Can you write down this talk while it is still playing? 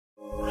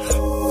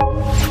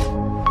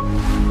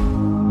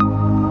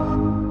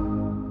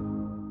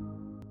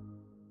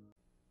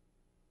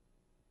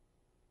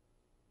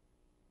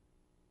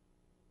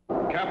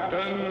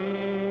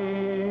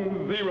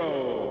Captain Zero.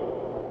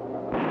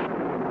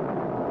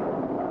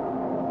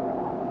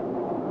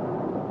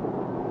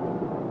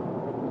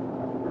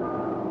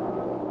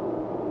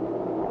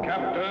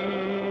 Captain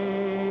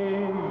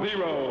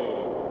Zero.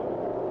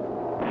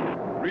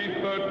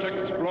 Research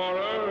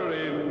explorer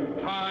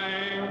in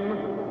time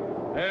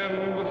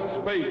and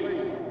space.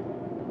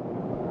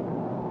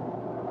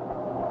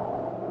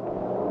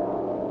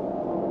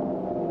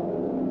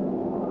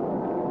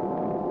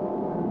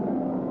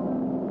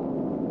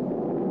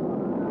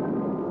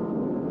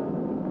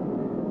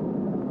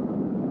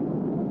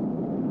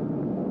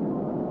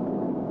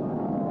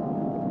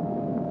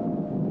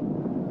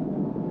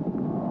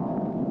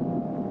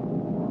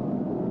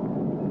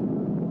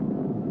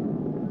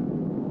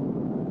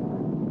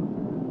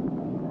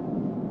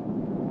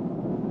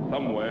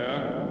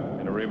 Somewhere,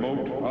 in a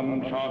remote,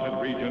 uncharted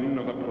region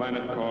of the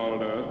planet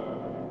called Earth,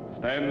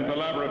 stands the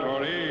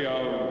laboratory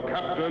of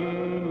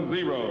Captain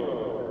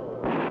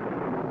Zero.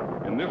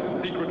 In this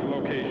secret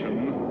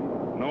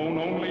location, known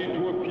only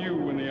to a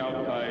few in the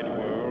outside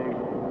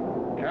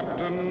world,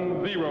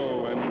 Captain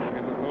Zero and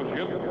his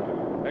associates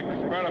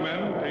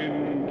experiment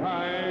in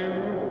time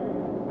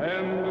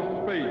and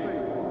space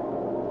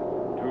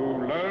to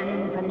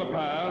learn from the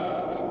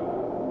past,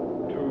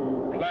 to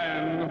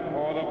plan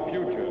for the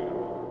future.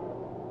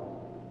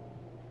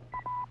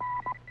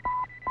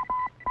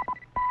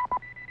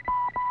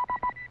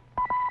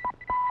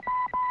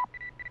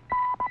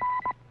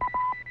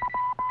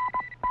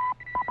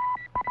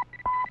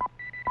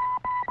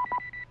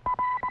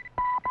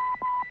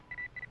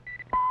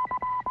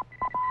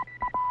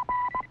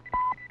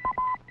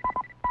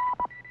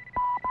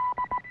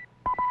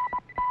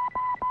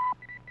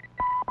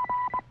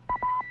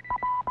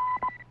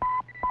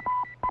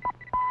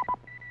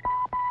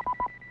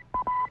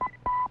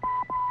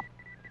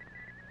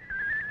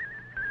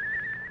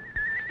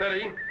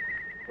 Steady.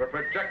 We're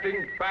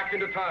projecting back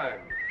into time.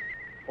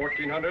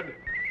 1400,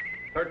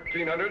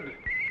 1300,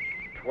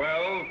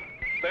 12.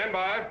 Stand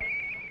by.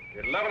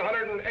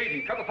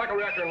 1180. Cut the cycle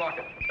reactor and lock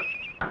it.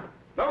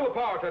 Level the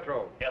power,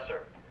 Tetro. Yes,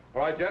 sir.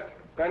 All right, Jet.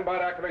 Stand by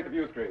to activate the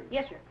view screen.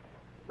 Yes, sir.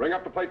 Bring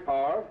up the plate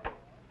power.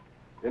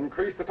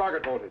 Increase the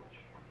target voltage.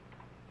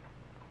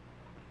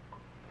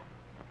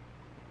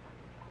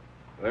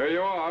 There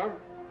you are.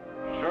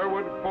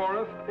 Sherwood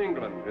Forest,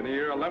 England, in the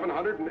year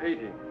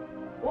 1180.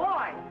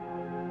 Boy!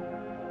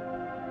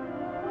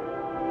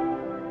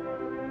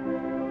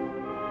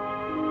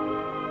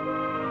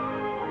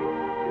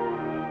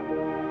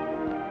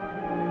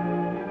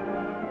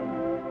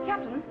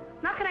 Captain,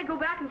 now can I go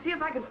back and see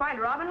if I can find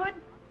Robin Hood?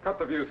 Cut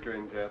the view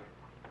screen, Jet.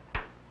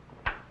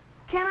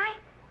 Can I?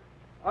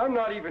 I'm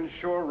not even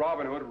sure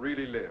Robin Hood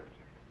really lived.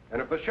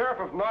 And if the Sheriff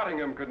of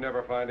Nottingham could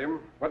never find him,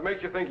 what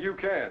makes you think you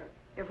can?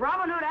 If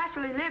Robin Hood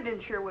actually lived in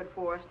Sherwood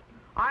Forest,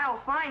 I'll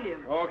find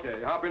him.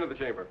 Okay, hop into the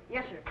chamber.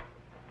 Yes, sir.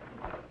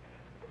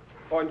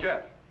 Oh, and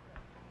Jet,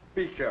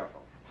 be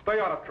careful. Stay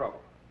out of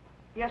trouble.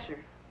 Yes, sir.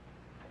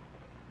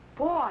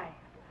 Boy,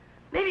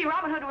 maybe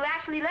Robin Hood will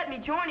actually let me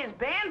join his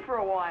band for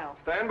a while.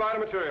 Stand by to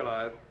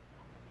materialize.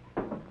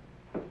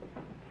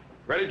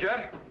 Ready,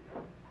 Jet?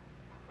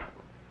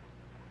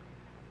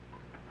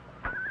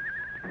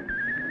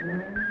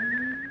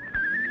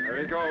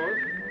 There he goes.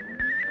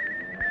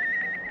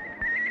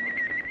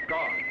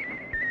 Gone.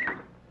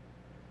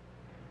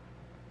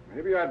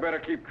 Maybe I'd better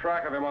keep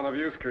track of him on the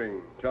view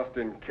screen, just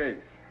in case.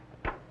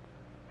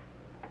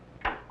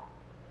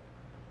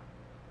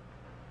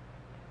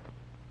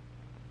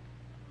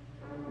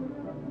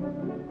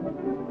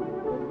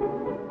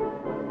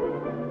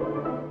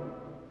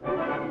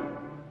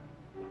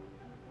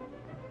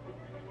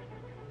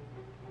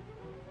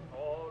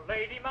 Oh,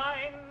 lady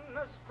mine,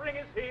 the spring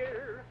is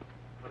here.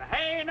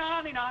 Hey,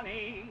 nonny,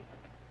 nonny.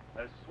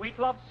 The sweet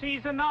love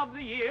season of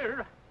the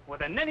year.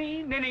 With a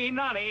ninny, ninny,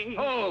 nonny.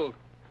 Hold!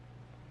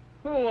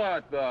 Who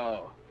art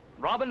thou?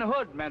 Robin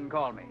Hood, men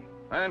call me.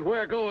 And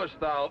where goest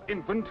thou,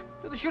 infant?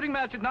 To the shooting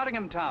match at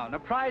Nottingham Town. A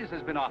prize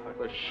has been offered.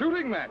 The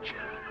shooting match?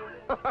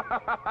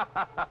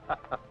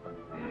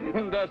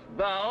 And dost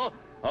thou,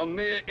 a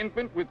mere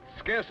infant with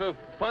scarce a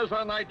fuzz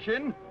on thy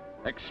chin,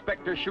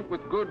 expect to shoot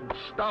with good,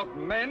 stout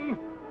men?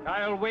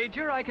 I'll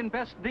wager I can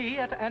best thee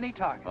at any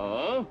target.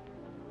 Oh?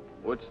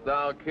 Wouldst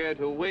thou care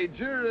to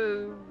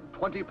wager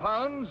 20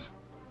 pounds?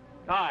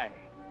 Aye.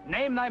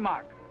 Name thy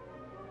mark.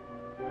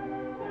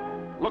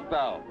 Look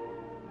thou.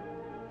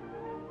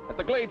 At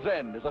the glade's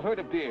end is a herd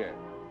of deer.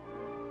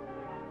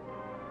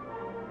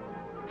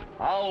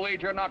 I'll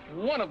wager not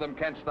one of them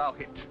canst thou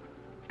hit.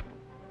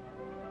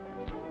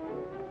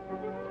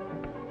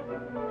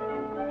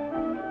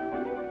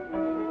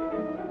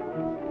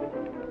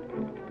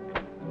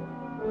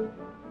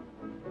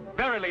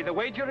 Verily, the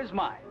wager is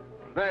mine.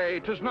 Nay,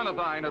 'tis none of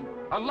thine.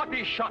 A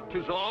lucky shot,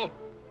 'tis all.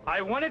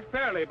 I won it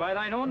fairly by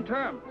thine own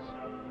terms.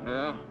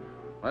 Yeah?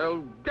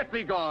 Well, get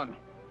thee gone.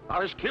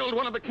 Thou hast killed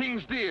one of the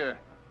king's deer.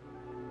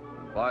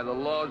 By the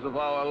laws of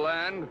our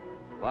land,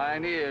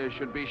 thine ears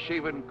should be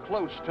shaven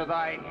close to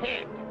thy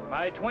head.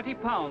 By 20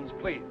 pounds,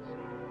 please.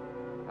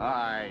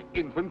 Aye,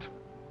 infant.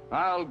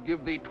 I'll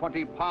give thee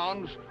 20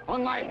 pounds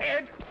on thy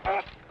head.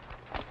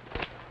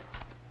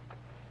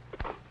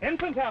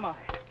 Infant am I.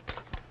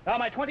 Now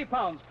my 20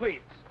 pounds,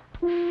 please.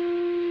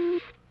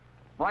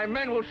 My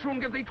men will soon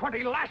give thee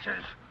 20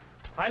 lashes.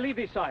 I leave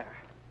thee, sire.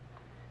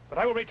 But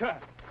I will return.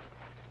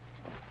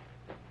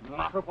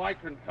 Not if I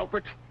can help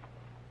it.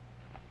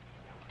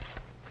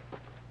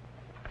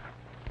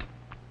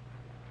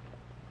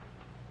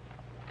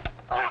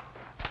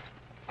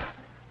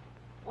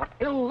 What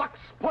ill luck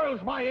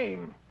spoils my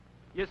aim?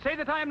 You say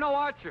that I am no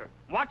archer.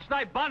 Watch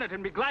thy bonnet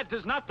and be glad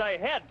 'tis not thy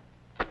head.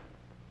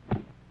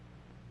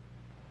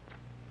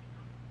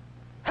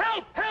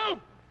 Help! Help!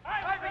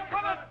 I've been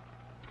coming!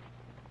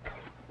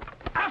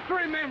 After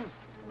him, men!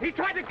 He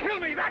tried to kill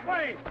me that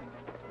way!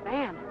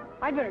 Man,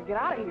 I'd better get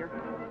out of here.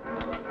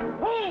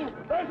 Oh!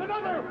 There's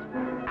another!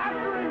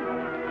 After him!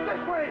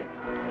 This way!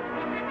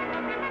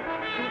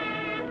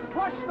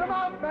 Flush them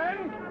out,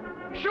 men!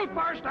 Shoot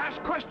first,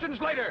 ask questions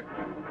later!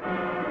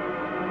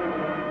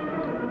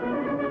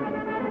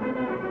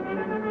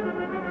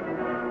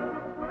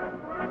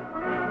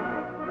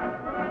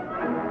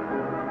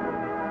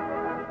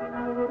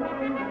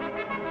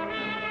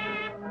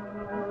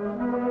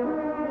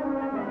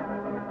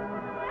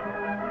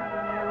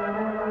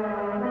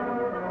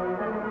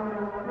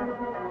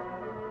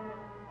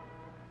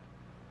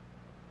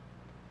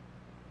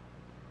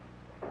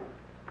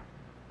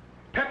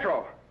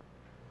 Tetro!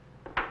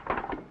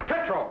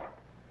 Tetro!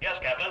 Yes,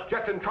 Captain.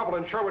 Jet's in trouble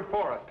in Sherwood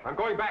Forest. I'm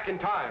going back in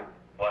time.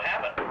 What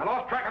happened? I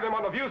lost track of him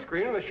on the view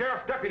screen, and the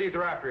sheriff's deputies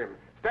are after him.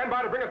 Stand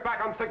by to bring us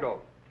back on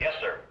signal. Yes,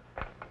 sir.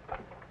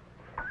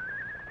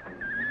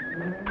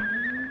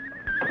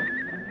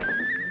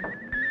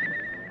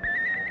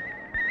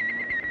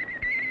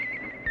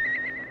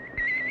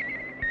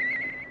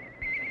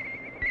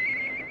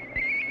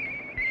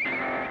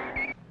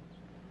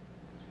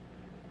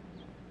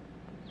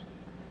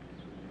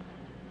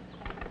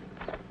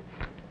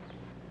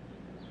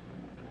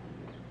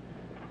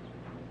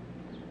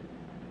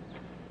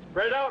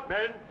 Spread out,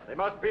 men. They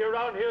must be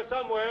around here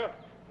somewhere.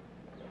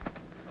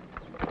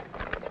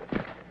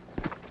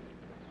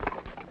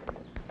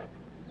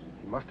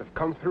 He must have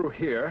come through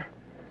here,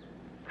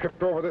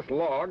 tripped over this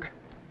log,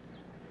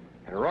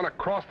 and run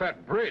across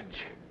that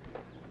bridge.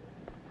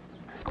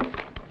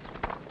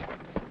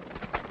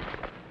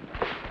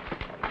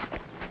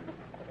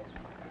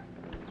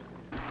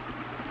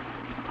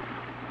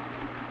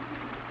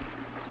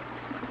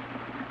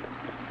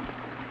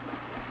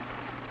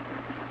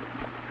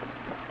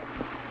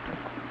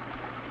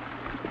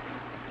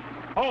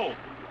 Oh!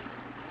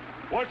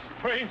 What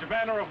strange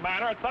manner of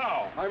man art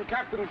thou? I'm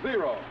Captain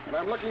Zero, and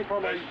I'm looking for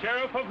The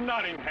Sheriff of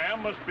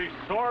Nottingham must be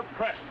sore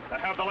pressed to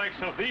have the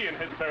likes of thee in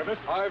his service.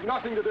 I've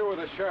nothing to do with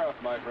the sheriff,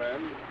 my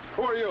friend.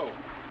 Who are you?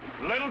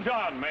 Little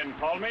John, men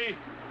call me.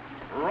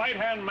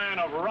 Right-hand man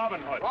of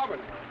Robin Hood. Robin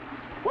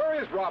Hood.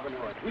 Where is Robin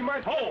Hood? He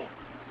might... Hold!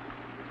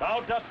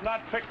 Thou dost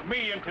not trick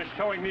me into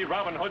showing me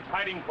Robin Hood's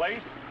hiding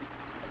place.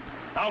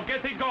 Now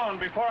get thee gone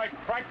before I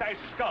crack thy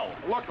skull.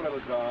 Look,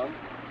 Little John,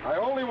 I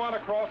only want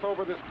to cross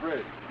over this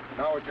bridge.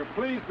 Now, would you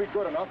please be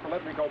good enough to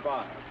let me go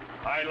by?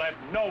 I let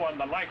no one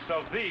the likes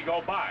of thee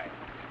go by.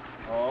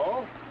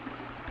 Oh?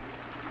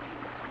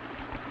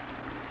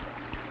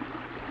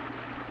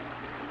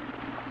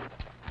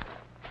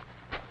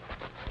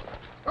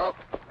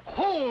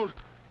 Hold!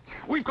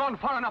 We've gone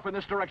far enough in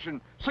this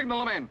direction.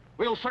 Signal them in.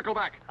 We'll circle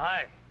back.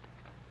 Aye.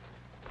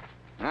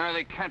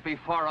 They can't be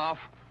far off.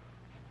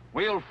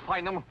 We'll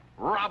find them.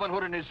 Robin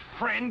Hood and his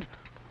friend.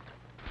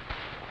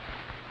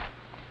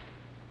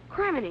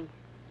 Criminy,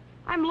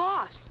 I'm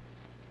lost.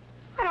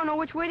 I don't know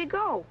which way to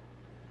go.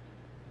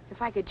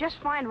 If I could just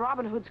find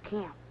Robin Hood's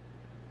camp.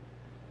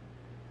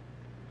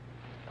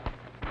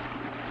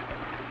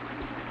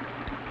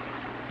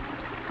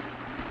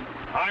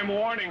 I'm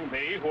warning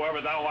thee,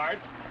 whoever thou art.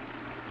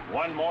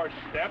 One more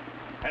step,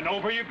 and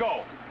over you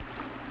go.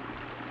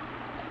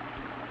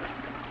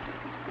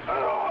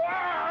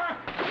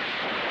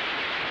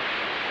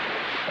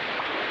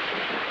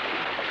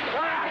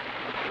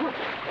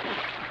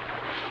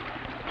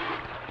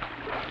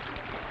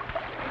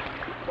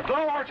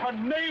 Thou art a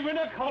knave and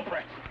a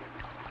culprit.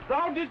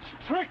 Thou didst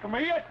trick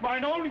me at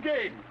mine own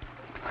game.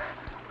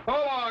 So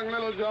long,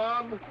 Little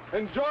John.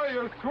 Enjoy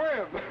your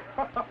swim.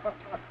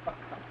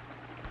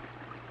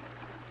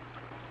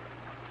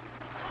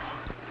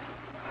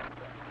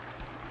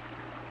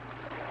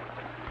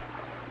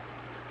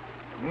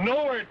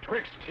 Nowhere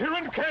twixt here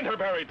and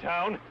Canterbury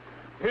town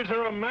is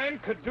there a man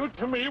could do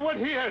to me what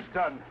he has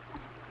done.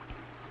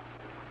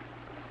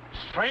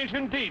 Strange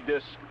indeed,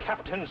 this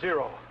Captain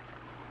Zero.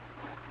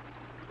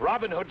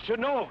 Robin Hood should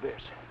know of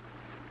this.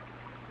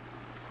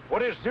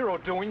 What is Zero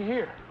doing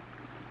here?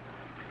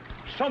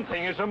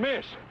 Something is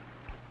amiss.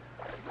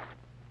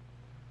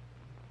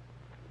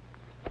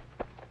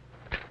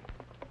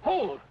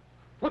 Hold!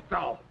 Look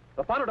now,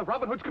 the bonnet of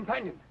Robin Hood's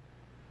companion.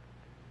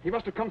 He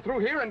must have come through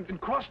here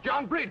and crossed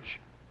John Bridge.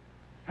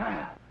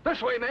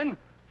 This way, men.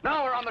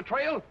 Now we're on the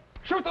trail.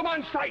 Shoot them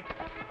on sight.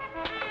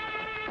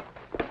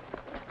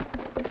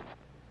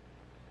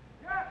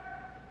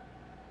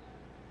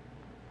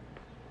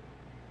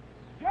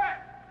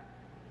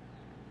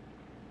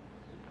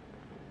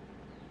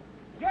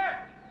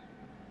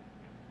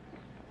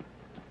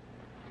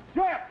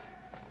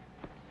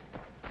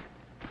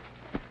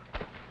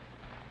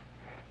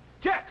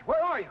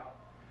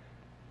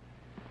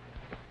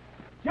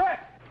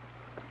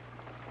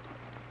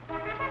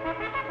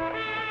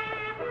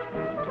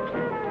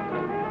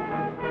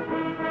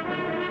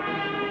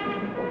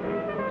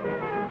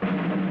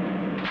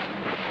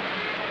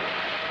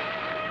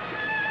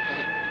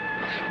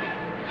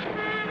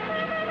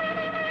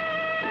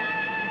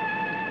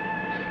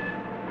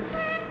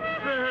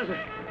 better.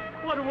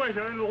 What a way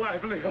to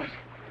enliven us.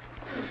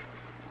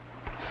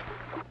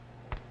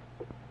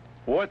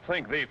 What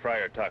think thee,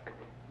 Friar Tuck?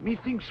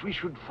 Methinks we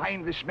should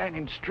find this man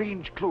in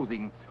strange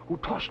clothing who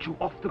tossed you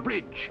off the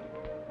bridge.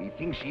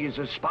 Methinks he is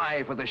a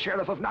spy for the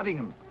Sheriff of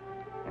Nottingham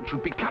and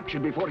should be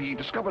captured before he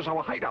discovers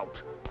our hideout.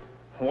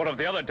 What of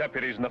the other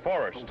deputies in the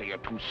forest? Oh, they are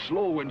too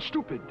slow and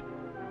stupid.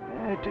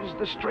 It is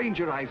the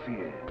stranger I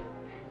fear.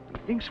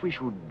 Methinks we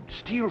should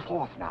steal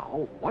forth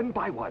now, one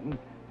by one,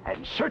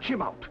 and search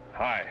him out.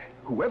 Aye.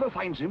 Whoever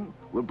finds him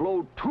will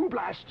blow 2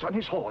 blasts on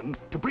his horn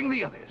to bring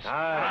the others.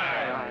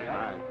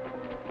 Aye.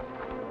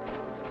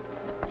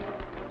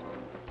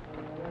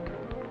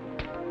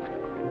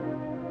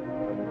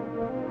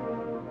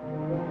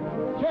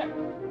 Jet!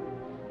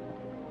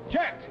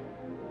 Jet!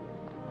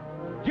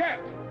 Jet!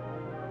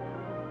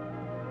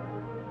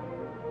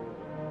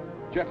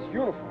 Jet's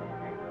uniform.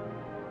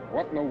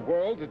 What in the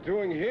world's it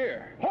doing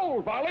here?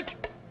 Hold, varlet!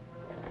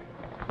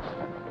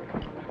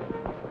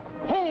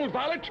 Hold,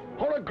 varlet,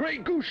 or a grey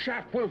goose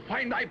shaft will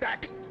find thy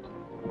back.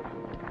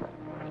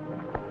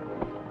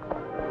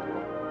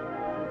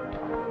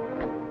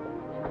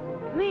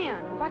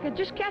 Man, if I could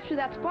just capture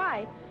that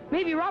spy,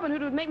 maybe Robin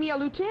Hood would make me a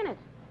lieutenant.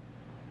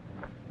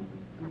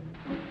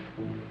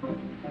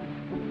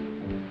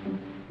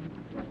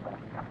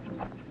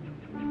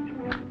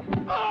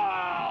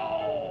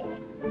 Oh!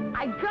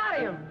 I got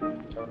him!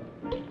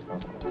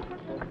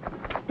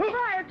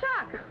 Friar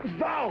Tuck!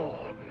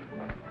 Thou!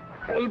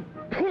 Well,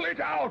 pull it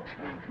out!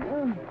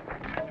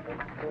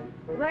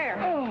 There.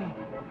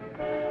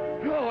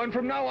 Oh, and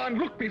from now on,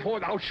 look before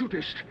thou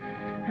shootest.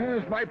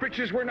 If my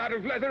breeches were not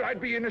of leather,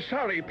 I'd be in a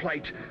sorry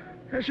plight.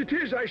 As it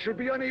is, I shall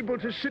be unable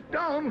to sit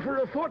down for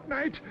a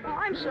fortnight. Oh,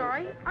 I'm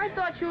sorry. I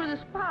thought you were the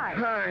spy.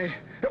 Aye.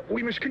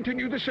 We must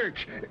continue the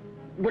search.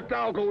 But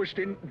thou goest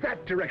in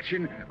that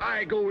direction,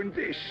 I go in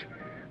this.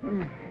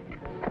 The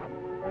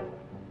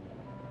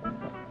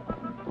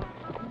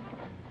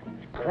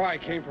cry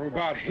came from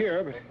about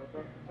here,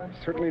 but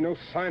certainly no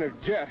sign of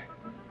Jet.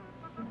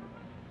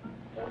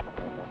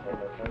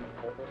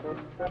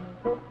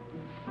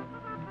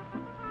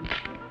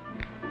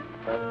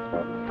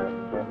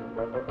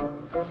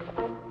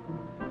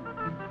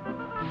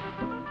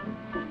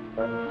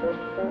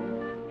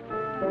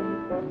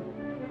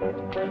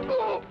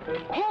 Oh,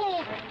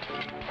 hold!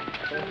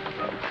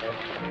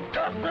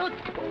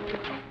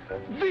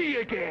 Thee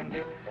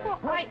again.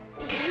 Well,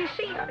 you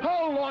see...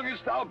 How long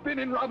hast thou been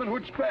in Robin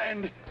Hood's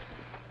band?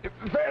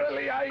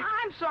 Verily,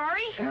 I'm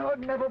sorry. Oh,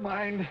 never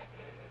mind.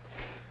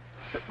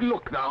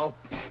 Look now.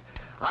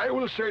 I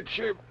will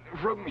search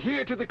from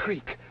here to the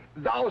creek.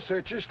 Thou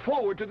searchest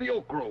forward to the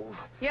oak grove.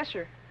 Yes,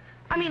 sir.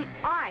 I mean,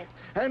 I.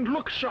 And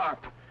look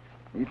sharp.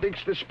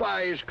 Methinks the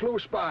spy is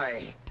close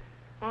by.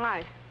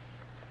 Aye.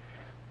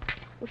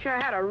 Wish I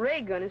had a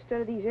ray gun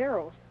instead of these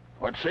arrows.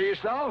 What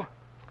sayest thou?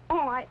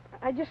 Oh, I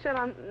just said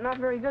I'm not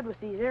very good with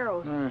these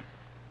arrows.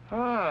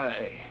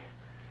 Aye.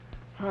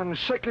 On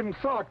second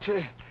thought,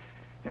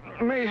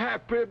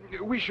 mayhap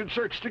we should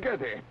search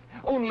together.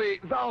 Only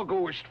thou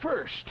goest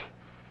first.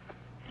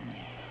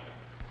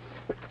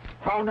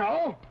 How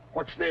now?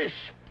 What's this?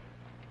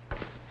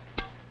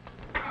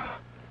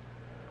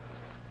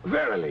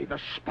 Verily, the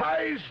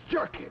spy's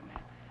jerkin.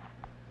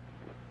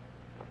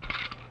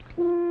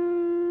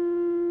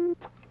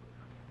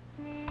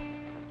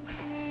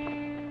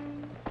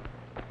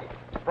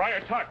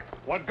 Friar Tuck,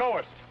 what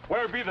goest?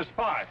 Where be the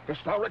spy?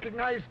 Dost thou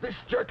recognize this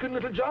jerkin,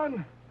 Little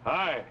John?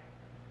 Aye.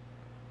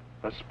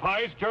 The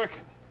spy's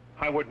jerkin.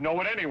 I would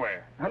know it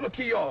anywhere. Now look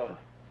ye all.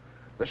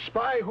 The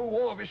spy who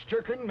wore this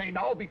jerkin may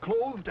now be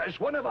clothed as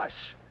one of us.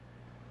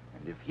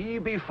 And if he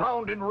be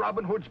found in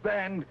Robin Hood's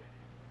band,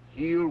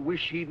 he'll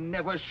wish he'd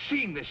never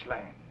seen this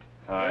land.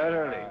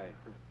 Aye.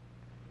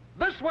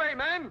 This way,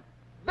 men!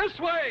 This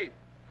way!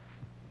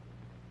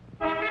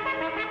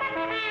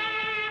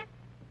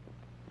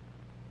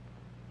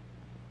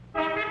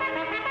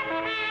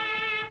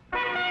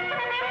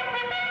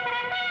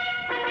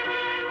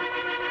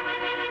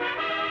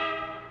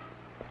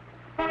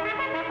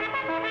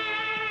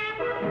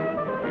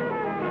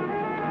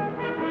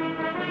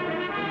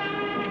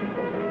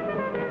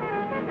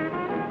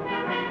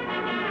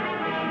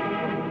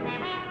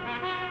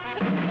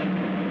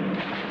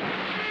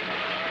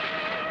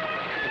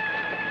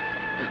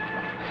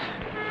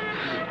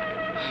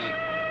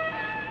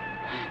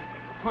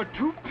 For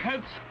 2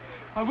 pence,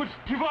 I would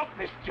give up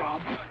this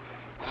job.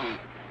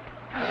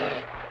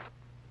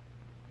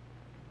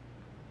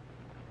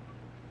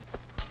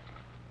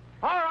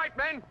 All right,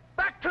 men,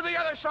 back to the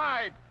other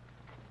side.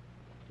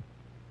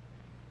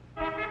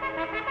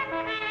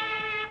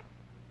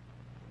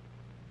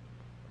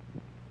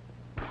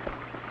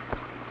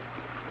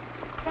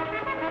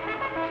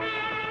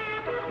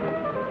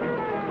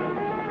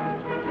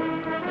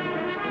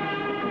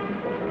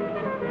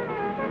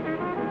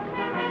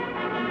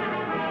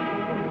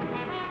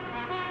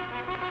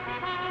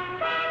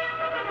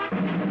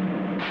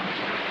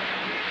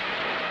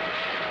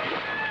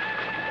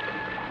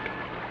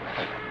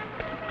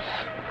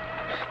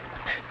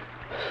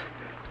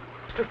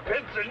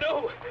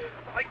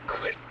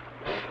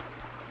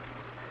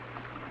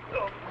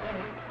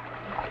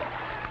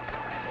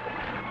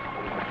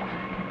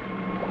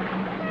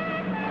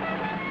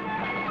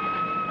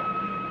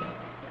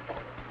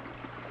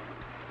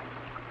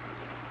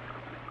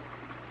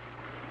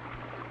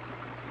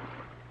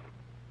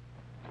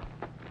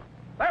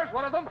 There's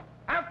one of them.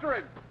 After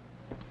him.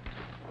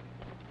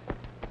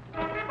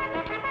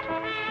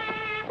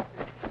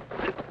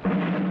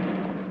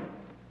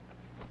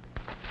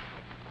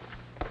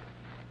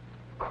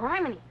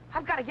 Criminy,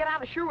 I've got to get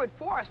out of Sherwood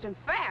Forest and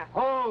fast.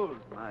 Hold,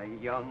 my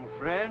young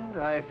friend.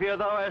 I fear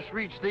thou hast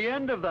reached the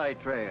end of thy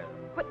trail.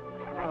 But...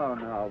 Oh,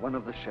 now, one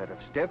of the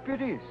sheriff's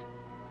deputies.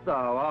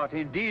 Thou art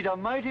indeed a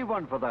mighty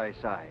one for thy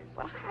size.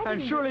 But I And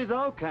didn't- surely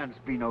thou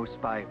canst be no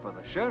spy for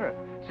the sheriff,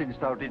 since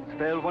thou didst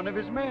fell one of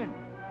his men.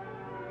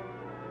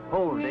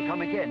 Hold, they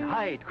come again.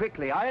 Hide,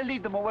 quickly. I'll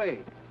lead them away.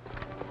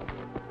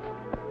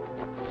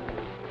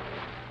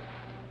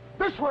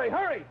 This way,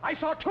 hurry! I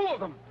saw two of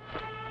them.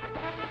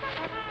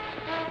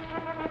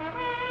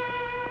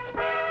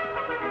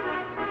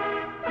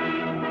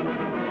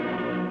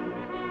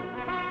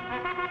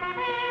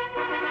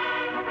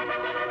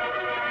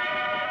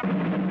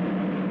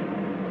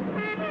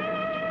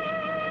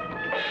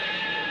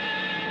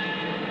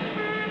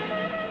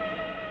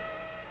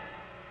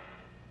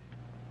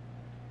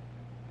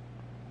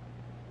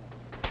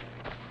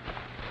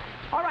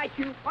 All right,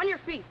 you, on your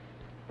feet.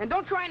 And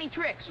don't try any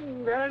tricks.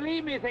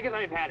 Leave me thinking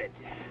I've had it.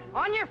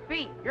 On your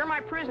feet. You're my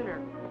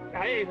prisoner.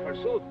 Aye,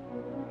 forsooth.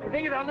 I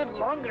think I'll live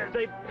longer as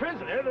a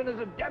prisoner than as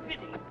a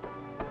deputy.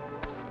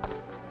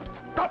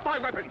 Drop thy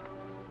weapon,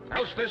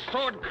 else this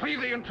sword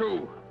cleave thee in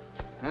two.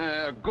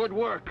 Good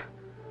work.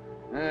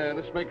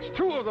 This makes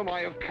two of them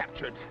I have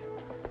captured.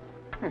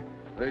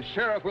 The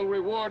sheriff will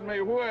reward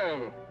me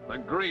well. The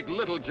great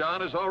Little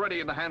John is already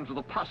in the hands of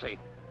the posse.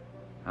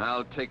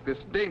 I'll take this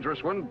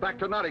dangerous one back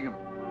to Nottingham.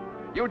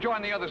 You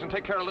join the others and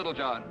take care of Little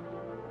John.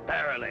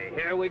 Verily,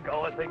 here we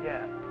goeth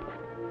again.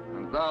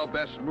 And thou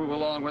best move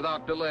along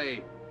without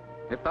delay.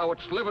 If thou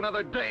wouldst live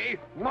another day,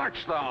 march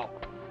thou.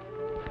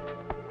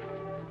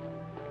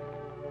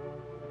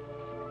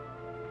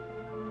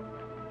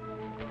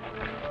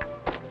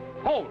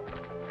 Hold!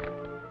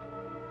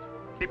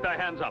 Keep thy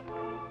hands up.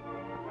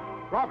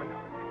 Robin.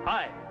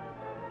 Aye.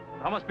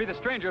 Thou must be the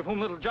stranger of whom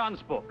Little John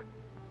spoke.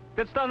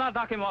 Didst thou not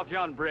knock him off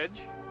yon bridge?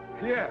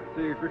 Yes,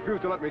 he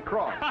refused to let me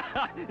cross.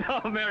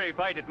 Oh, merry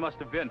fight it must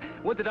have been.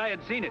 Would that I had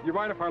seen it. You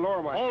mind if I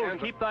lower my Hold,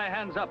 hands? keep thy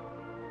hands up.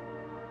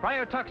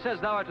 Friar Tuck says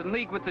thou art in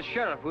league with the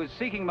sheriff who is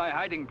seeking my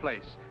hiding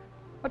place.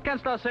 What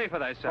canst thou say for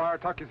thyself? Friar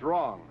Tuck is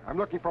wrong. I'm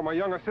looking for my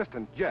young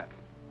assistant, Jet.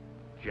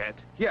 Jet?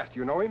 Yes, do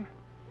you know him?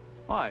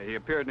 Why, he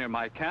appeared near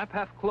my camp,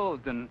 half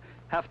clothed and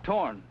half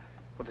torn,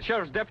 with the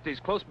sheriff's deputies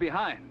close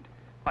behind.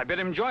 I bid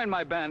him join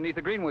my band neath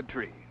the greenwood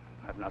tree.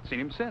 I've not seen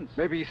him since.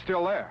 Maybe he's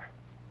still there.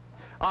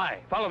 Aye,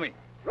 follow me.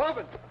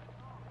 Robin!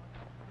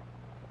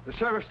 The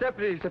sheriff's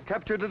deputies have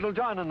captured Little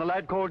John and the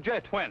lad called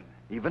Jet. When?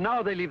 Even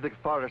now they leave the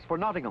forest for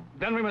Nottingham.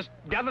 Then we must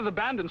gather the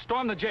band and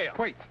storm the jail.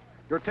 Wait,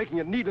 you're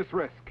taking a needless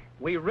risk.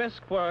 We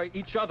risk for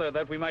each other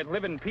that we might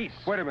live in peace.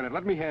 Wait a minute,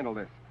 let me handle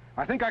this.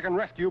 I think I can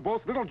rescue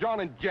both Little John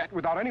and Jet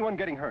without anyone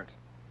getting hurt.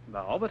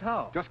 No, but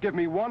how? Just give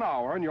me 1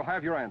 hour and you'll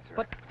have your answer.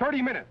 But-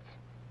 30 minutes.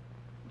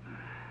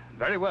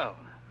 Very well.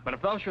 But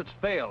if thou shouldst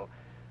fail,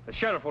 the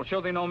sheriff will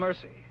show thee no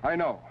mercy. I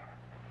know.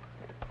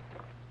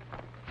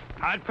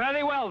 I'd fare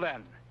thee well,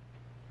 then.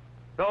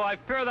 Though I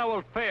fear thou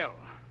wilt fail.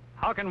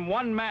 How can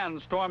one man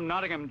storm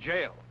Nottingham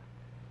jail?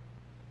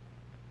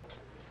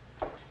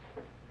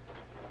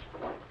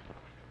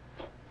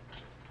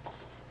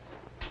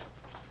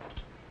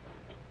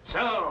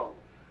 So,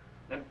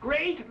 the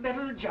great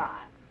Little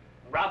John,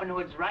 Robin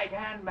Hood's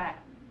right-hand man.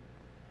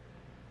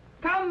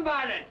 Come,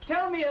 varlet,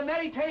 tell me a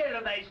merry tale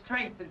of thy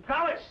strength and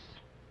prowess.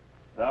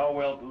 Thou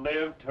wilt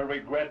live to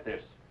regret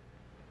this.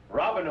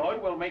 Robin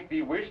Hood will make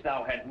thee wish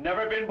thou had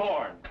never been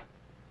born.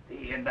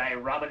 Thee and thy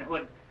Robin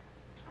Hood.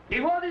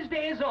 Before this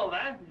day is over,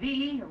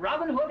 thee,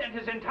 Robin Hood, and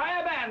his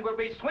entire band will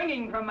be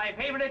swinging from my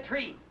favorite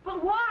tree.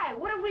 But why?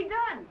 What have we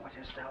done? What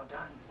hast thou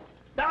done?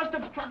 Thou hast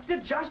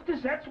obstructed justice,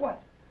 that's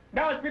what.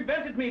 Thou hast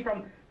prevented me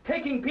from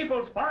taking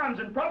people's farms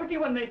and property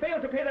when they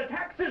fail to pay their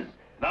taxes.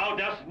 Thou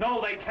dost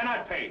know they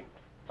cannot pay.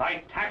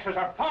 Thy taxes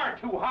are far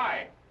too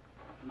high.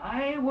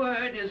 My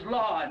word is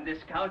law in this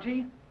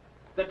county.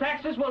 The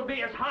taxes will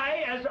be as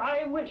high as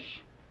I wish.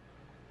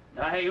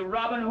 Thy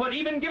Robin Hood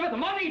even giveth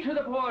money to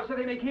the poor so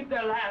they may keep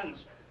their lands.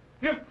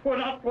 If it were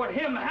not for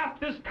him, half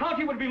this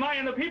county would be mine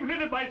and the people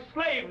in it by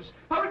slaves.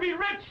 I would be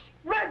rich,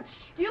 rich!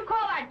 Do you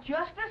call that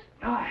justice?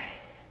 Aye.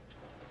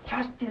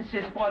 Justice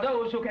is for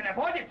those who can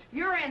afford it.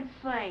 You're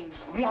insane.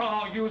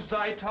 Oh, use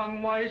thy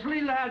tongue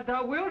wisely, lad.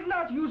 Thou wilt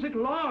not use it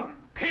long.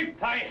 Keep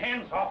thy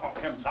hands off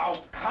of him,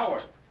 thou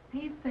coward.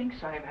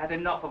 Methinks I've had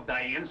enough of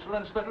thy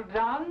insolence, Little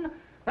John.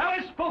 Thou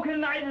hast spoken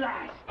thy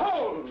last.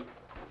 Hold!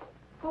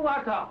 Who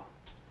art thou?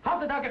 How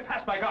did thou get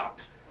past my guards?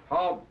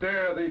 How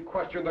dare thee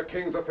question the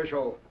king's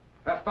official?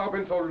 Hast thou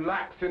been so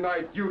lax in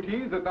thy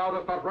duties that thou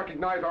dost not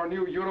recognize our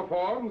new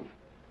uniforms?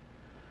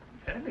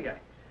 Verily,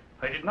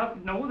 I did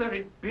not know there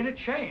had been a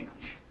change.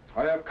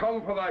 I have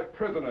come for thy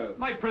prisoners.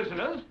 My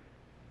prisoners?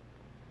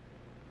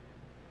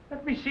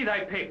 Let me see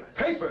thy papers.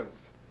 Papers?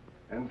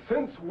 And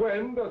since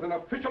when does an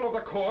official of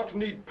the court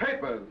need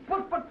papers?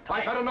 But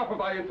I've had enough of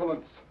thy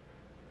insolence.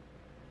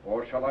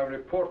 Or shall I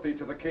report thee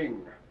to the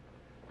king?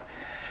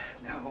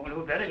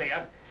 No, verily,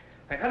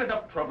 I had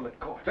enough trouble at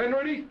court. Then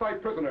release thy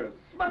prisoners.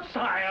 But,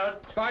 sire...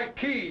 Thy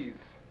keys.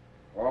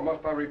 Or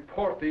must I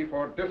report thee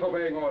for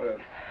disobeying orders?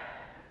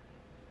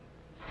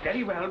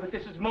 Very well, but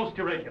this is most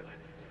irregular.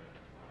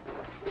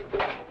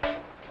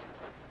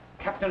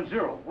 Captain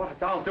Zero, what art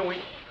thou doing?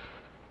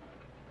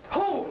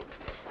 Hold!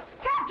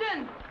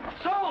 Captain!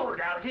 Sold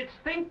out its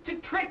think to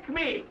trick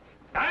me.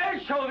 I'll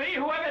show thee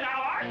whoever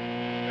thou art.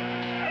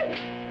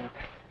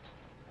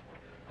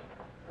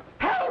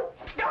 Help!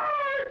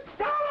 Guard!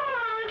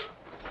 Guard!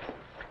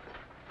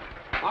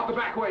 Out the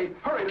back way.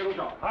 Hurry, little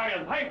dog. I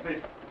am thankful.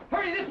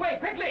 Hurry this way,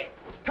 quickly!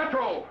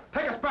 Tetro,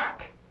 take us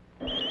back.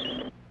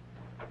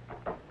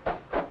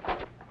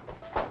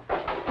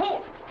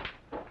 Hold!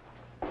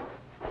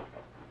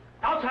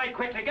 Outside,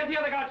 quickly. Get the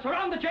other guards.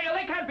 Surround the jail.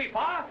 They can't be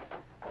far.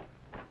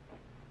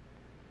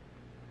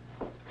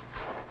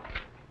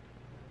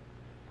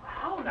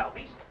 How now?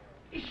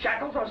 These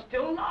shackles are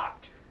still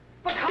locked.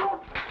 But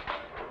how?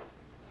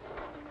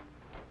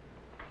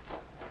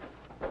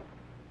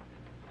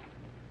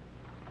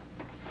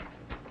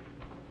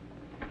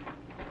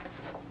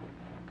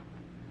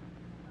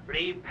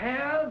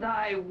 Repair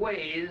thy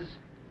ways,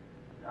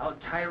 thou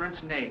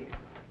tyrant's knave,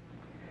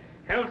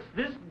 else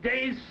this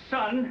day's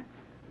sun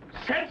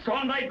sets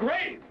on thy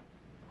grave.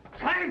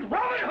 Signed,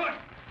 Robin Hood!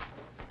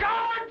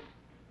 Guards!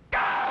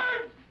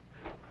 Guards!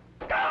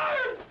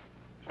 Guards!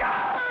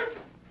 Guards!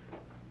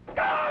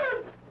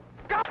 Guards!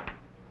 Guards!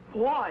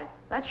 Why,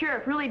 that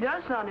sheriff really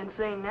does sound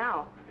insane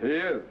now. He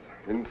is.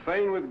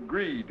 Insane with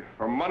greed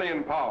for money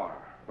and power.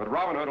 But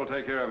Robin Hood will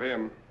take care of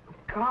him.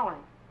 Golly.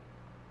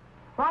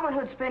 Robin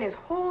Hood spent his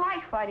whole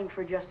life fighting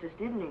for justice,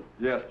 didn't he?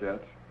 Yes,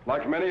 Jet.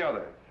 Like many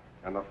others.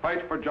 And the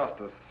fight for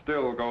justice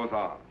still goes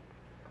on.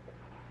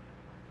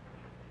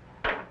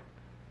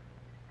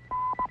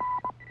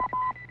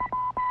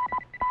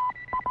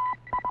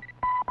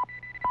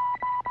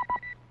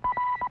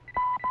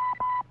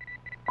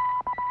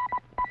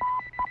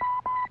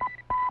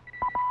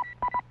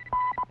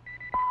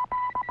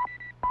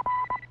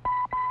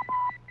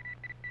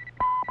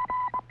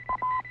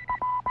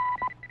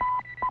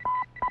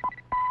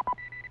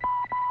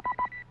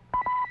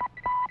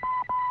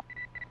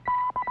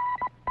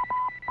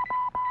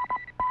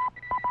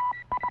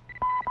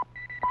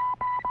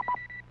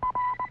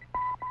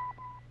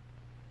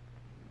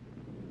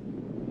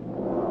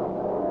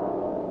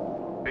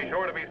 Be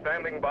sure to be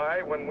standing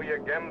by when we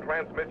again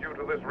transmit you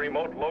to this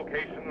remote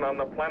location on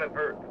the planet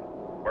Earth,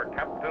 where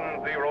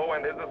Captain Zero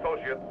and his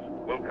associates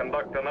will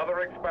conduct another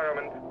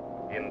experiment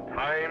in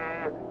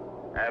time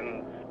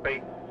and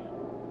space.